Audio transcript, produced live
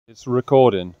It's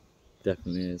recording.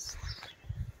 Definitely is.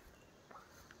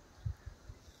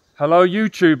 Hello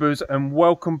YouTubers, and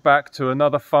welcome back to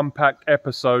another fun-packed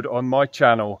episode on my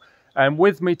channel. And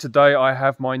with me today I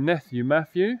have my nephew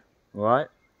Matthew, Right.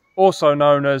 also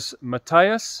known as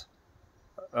Matthias,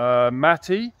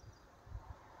 Matty,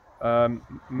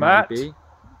 Matt, B.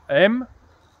 M,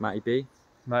 Matty B.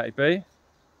 Matty B,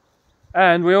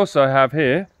 and we also have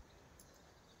here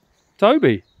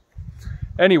Toby.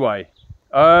 Anyway,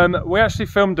 we actually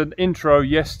filmed an intro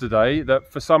yesterday that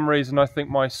for some reason I think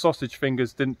my sausage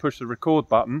fingers didn't push the record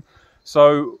button.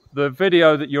 So the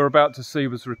video that you're about to see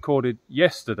was recorded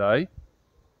yesterday.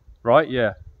 Right,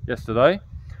 yeah, yesterday.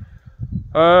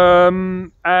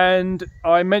 And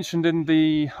I mentioned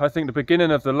in I think the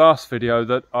beginning of the last video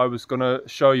that I was going to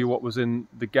show you what was in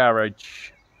the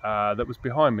garage that was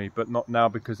behind me, but not now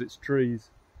because it's trees.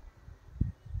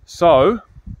 So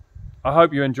I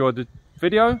hope you enjoyed the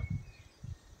video,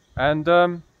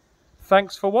 and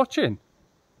thanks for watching.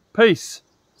 Peace.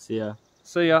 See ya.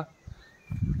 See ya.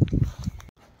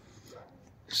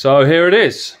 So here it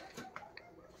is.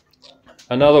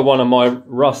 Another one of my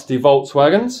rusty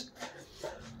Volkswagens.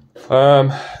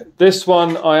 This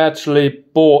one I actually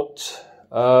bought,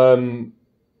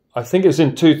 I think it's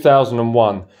in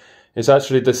 2001. It's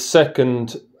actually the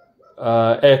second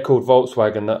air-cooled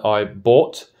Volkswagen that I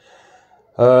bought.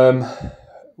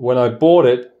 When I bought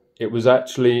it, it was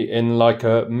actually in like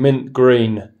a mint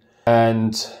green,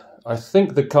 and I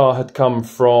think the car had come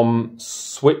from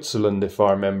Switzerland, if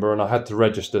I remember, and I had to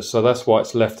register, so that's why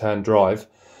it's left-hand drive.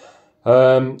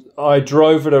 I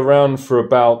drove it around for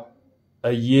about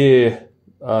a year,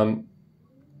 and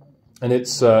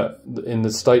it's in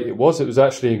the state it was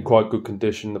actually in quite good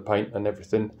condition, the paint and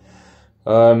everything.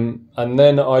 And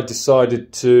then I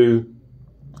decided to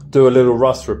do a little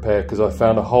rust repair because I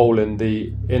found a hole in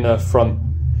the inner front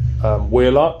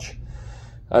wheel arch,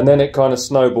 and then it kind of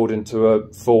snowballed into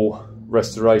a full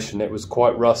restoration. It was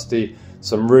quite rusty,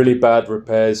 some really bad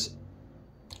repairs,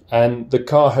 and the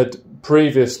car had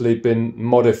previously been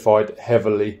modified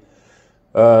heavily.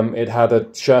 It had a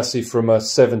chassis from a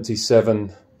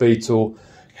 77 Beetle,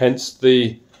 hence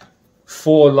the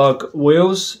 4-lug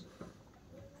wheels,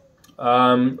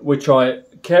 which I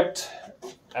kept,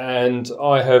 and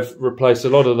I have replaced a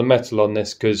lot of the metal on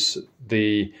this because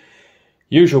the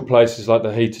usual places like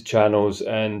the heater channels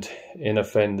and inner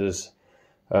fenders,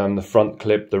 the front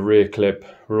clip, the rear clip,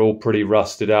 were all pretty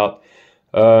rusted out.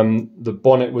 The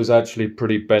bonnet was actually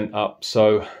pretty bent up,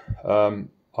 so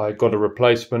I got a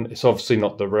replacement. It's obviously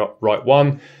not the right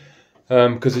one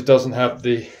because it doesn't have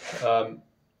the,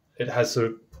 it has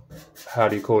a, how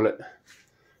do you call it,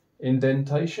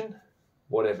 indentation?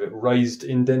 Whatever, raised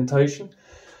indentation.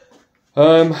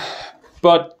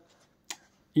 But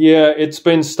yeah, it's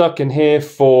been stuck in here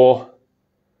for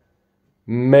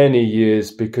many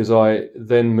years because I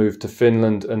then moved to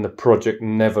Finland and the project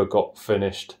never got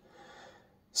finished.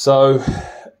 So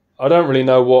I don't really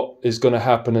know what is going to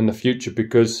happen in the future,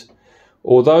 because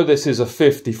although this is a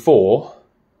 54,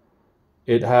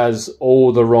 it has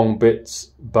all the wrong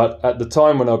bits. But at the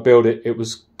time when I built it, it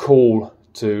was cool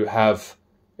to have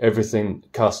everything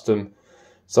custom.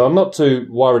 So I'm not too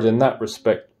worried in that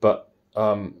respect, but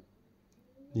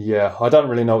yeah, I don't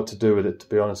really know what to do with it, to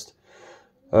be honest.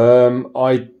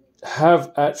 I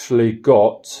have actually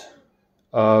got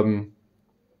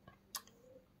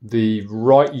the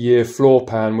right year floor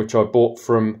pan, which I bought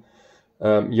from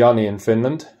Jani in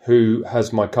Finland, who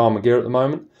has my Karma gear at the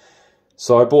moment.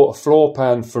 So I bought a floor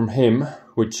pan from him,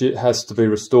 which it has to be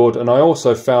restored. And I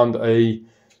also found a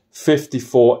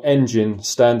 54 engine,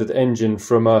 standard engine,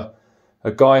 from a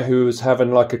guy who was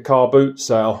having like a car boot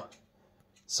sale.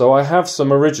 So I have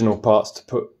some original parts to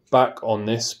put back on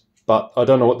this, but I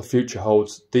don't know what the future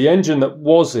holds. The engine that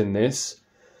was in this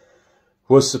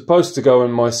was supposed to go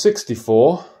in my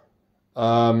 64.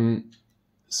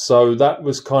 So that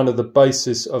was kind of the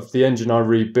basis of the engine I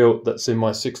rebuilt that's in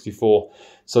my 64.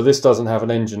 So this doesn't have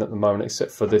an engine at the moment,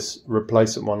 except for this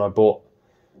replacement one I bought,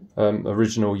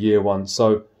 original year one.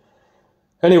 So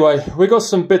anyway, we got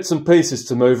some bits and pieces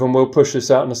to move, and we'll push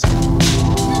this out in a second.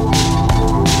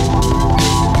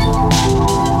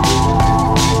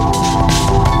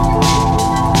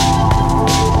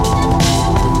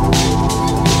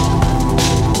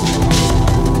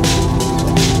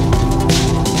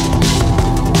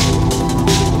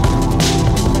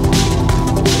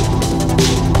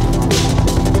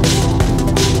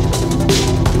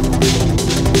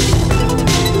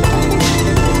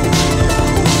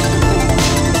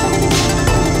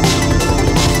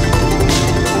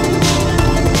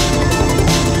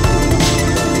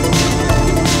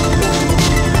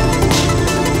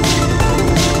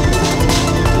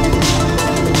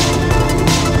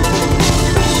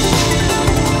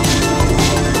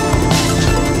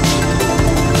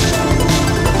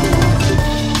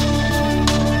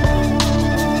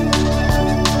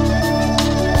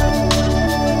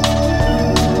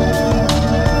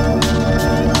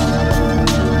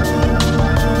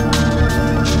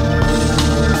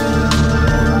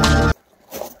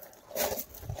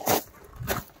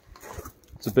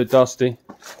 a bit dusty.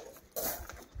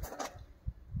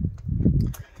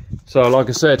 So like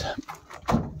I said,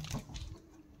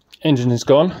 engine is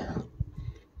gone.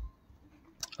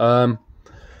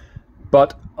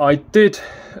 But I did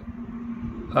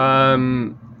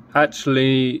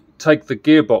actually take the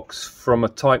gearbox from a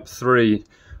Type 3,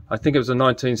 I think it was a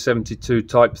 1972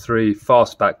 Type 3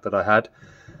 fastback that I had,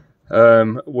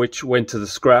 which went to the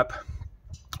scrap,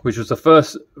 which was the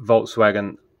first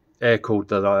Volkswagen air-cooled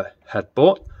that I had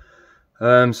bought.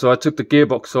 So I took the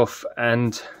gearbox off,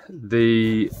 and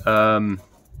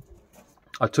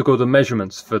I took all the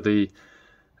measurements for the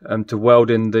to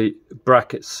weld in the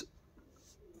brackets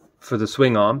for the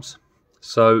swing arms.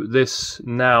 So this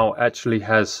now actually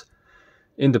has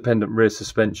independent rear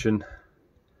suspension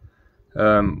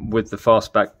with the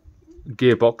fastback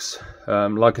gearbox.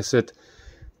 Like I said,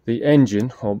 the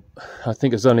engine, or I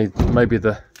think it's only maybe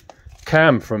the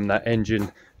cam from that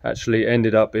engine, actually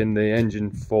ended up in the engine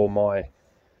for my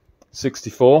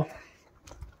 64.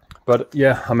 But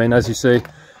yeah, I mean, as you see,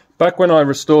 back when I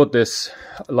restored this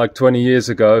like 20 years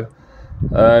ago,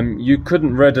 you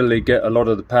couldn't readily get a lot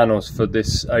of the panels for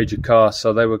this age of car,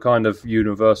 so they were kind of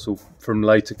universal from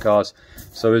later cars.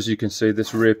 So as you can see,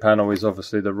 this rear panel is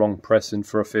obviously the wrong pressing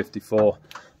for a 54.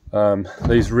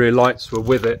 These rear lights were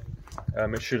with it.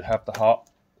 It should have the heart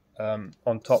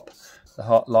on top, the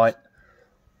heart light.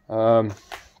 And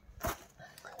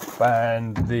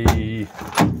the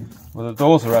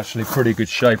doors are actually pretty good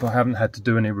shape. I haven't had to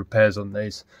do any repairs on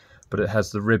these, but it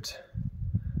has the ribbed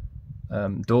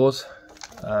doors.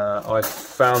 I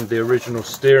found the original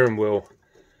steering wheel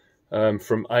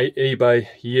from eBay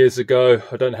years ago.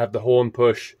 I don't have the horn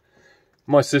push.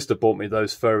 My sister bought me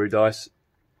those furry dice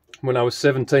when I was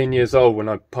 17 years old, when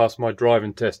I passed my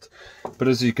driving test. But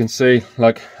as you can see,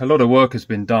 like, a lot of work has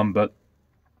been done, but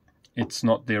it's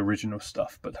not the original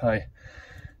stuff. But hey,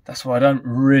 that's why I don't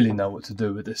really know what to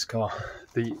do with this car.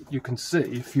 You can see,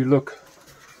 if you look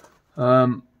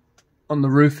on the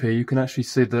roof here, you can actually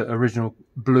see the original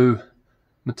blue,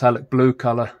 metallic blue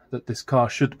colour that this car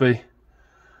should be.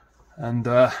 And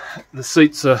the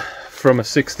seats are from a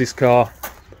 60s car,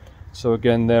 so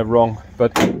again, they're wrong.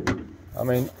 But I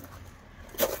mean,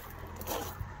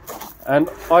 and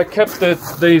I kept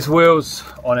these wheels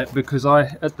on it because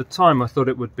at the time I thought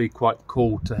it would be quite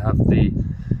cool to have the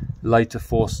later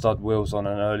 4-stud wheels on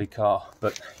an early car.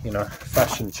 But you know,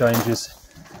 fashion changes,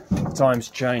 times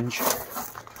change.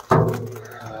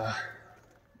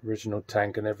 Original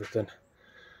tank and everything.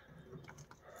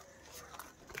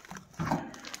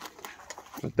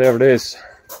 But there it is.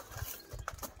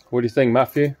 What do you think,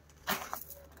 Matthew?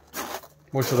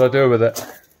 What should I do with it?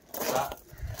 Scrap.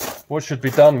 What should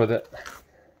be done with it?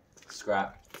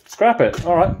 Scrap. Scrap it.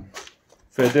 All right.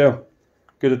 Fair deal.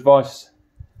 Good advice.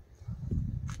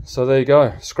 So there you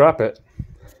go. Scrap it.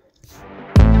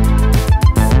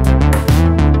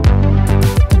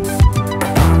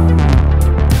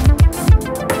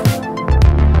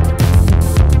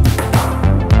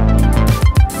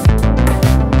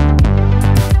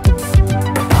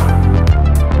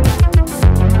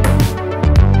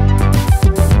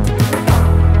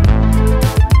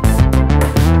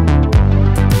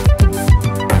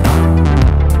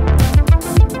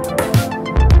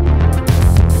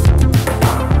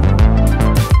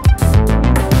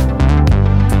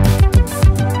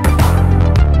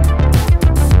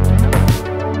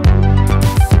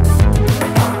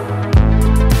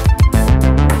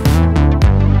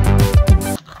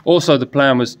 Also, the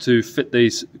plan was to fit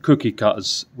these cookie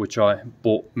cutters, which I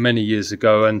bought many years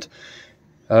ago, and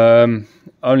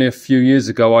only a few years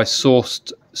ago I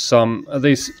sourced some of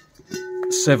these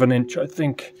 7-inch, I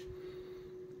think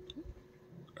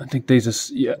these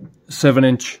are, yeah,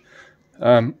 7-inch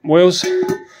wheels,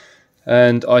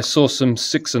 and I saw some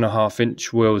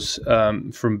 6.5-inch wheels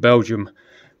from Belgium,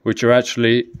 which are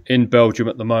actually in Belgium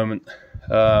at the moment.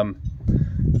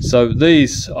 So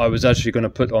these I was actually going to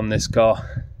put on this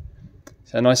car,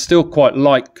 and I still quite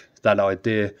like that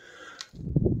idea.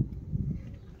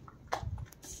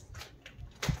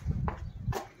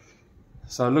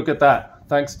 So look at that.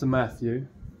 Thanks to Matthew.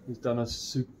 He's done a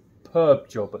superb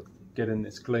job at getting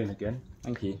this clean again.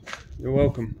 Thank you. You're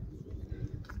welcome.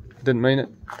 Didn't mean it.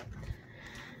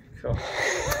 Sure.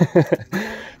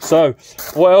 So,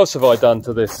 what else have I done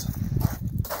to this?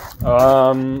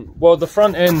 Well, the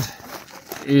front end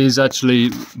is actually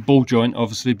ball joint,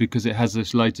 obviously, because it has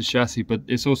this later chassis, but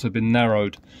it's also been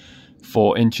narrowed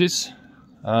 4 inches,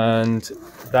 and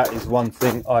that is one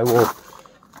thing I will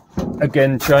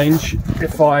again change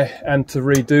if I am to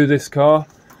redo this car.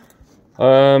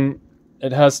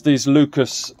 It has these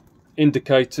Lucas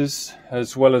indicators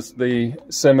as well as the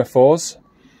semaphores.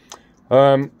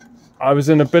 I was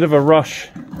in a bit of a rush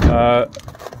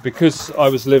because I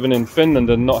was living in Finland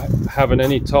and not having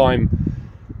any time,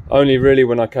 only really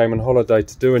when I came on holiday,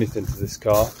 to do anything to this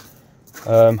car.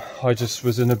 I just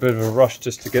was in a bit of a rush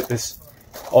just to get this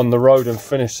on the road and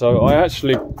finished. So I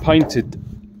actually painted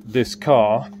this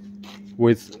car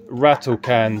with rattle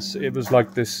cans. It was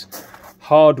like this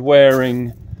hard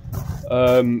wearing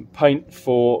paint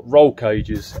for roll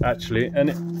cages actually, and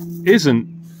it isn't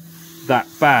that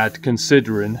bad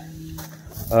considering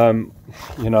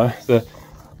you know, the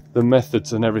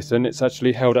methods and everything. It's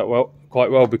actually held up well,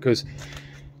 quite well, because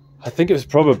I think it was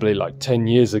probably like 10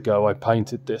 years ago I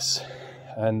painted this.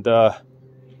 And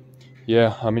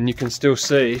yeah, I mean, you can still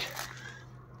see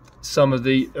some of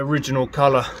the original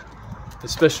colour,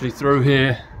 especially through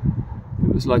here.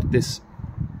 It was like this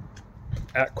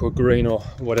aqua green or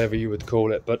whatever you would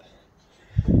call it. But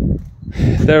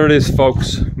there it is,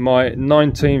 folks, my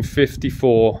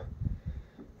 1954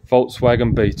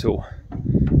 Volkswagen Beetle.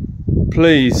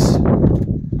 Please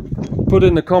put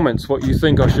in the comments what you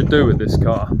think I should do with this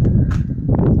car.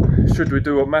 Should we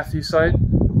do what Matthew said,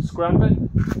 scrap it?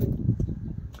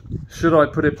 Should I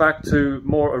put it back to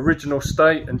more original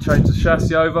state and change the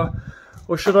chassis over?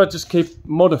 Or should I just keep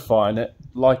modifying it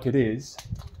like it is,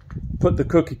 put the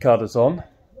cookie cutters on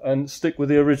and stick with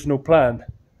the original plan?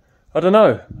 I don't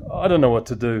know what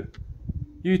to do.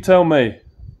 You tell me.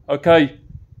 Okay,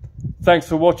 thanks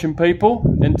for watching, people.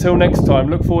 Until next time,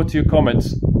 look forward to your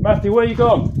comments. Matthew, where you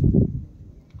gone?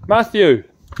 Matthew,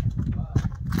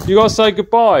 you gotta say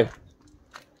goodbye.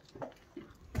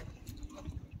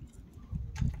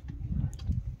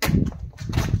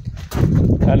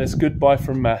 And it's goodbye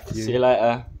from Matthew. See you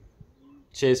later.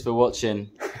 Cheers for watching.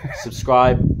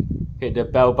 Subscribe, hit the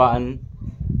bell button,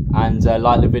 and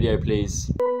like the video, please.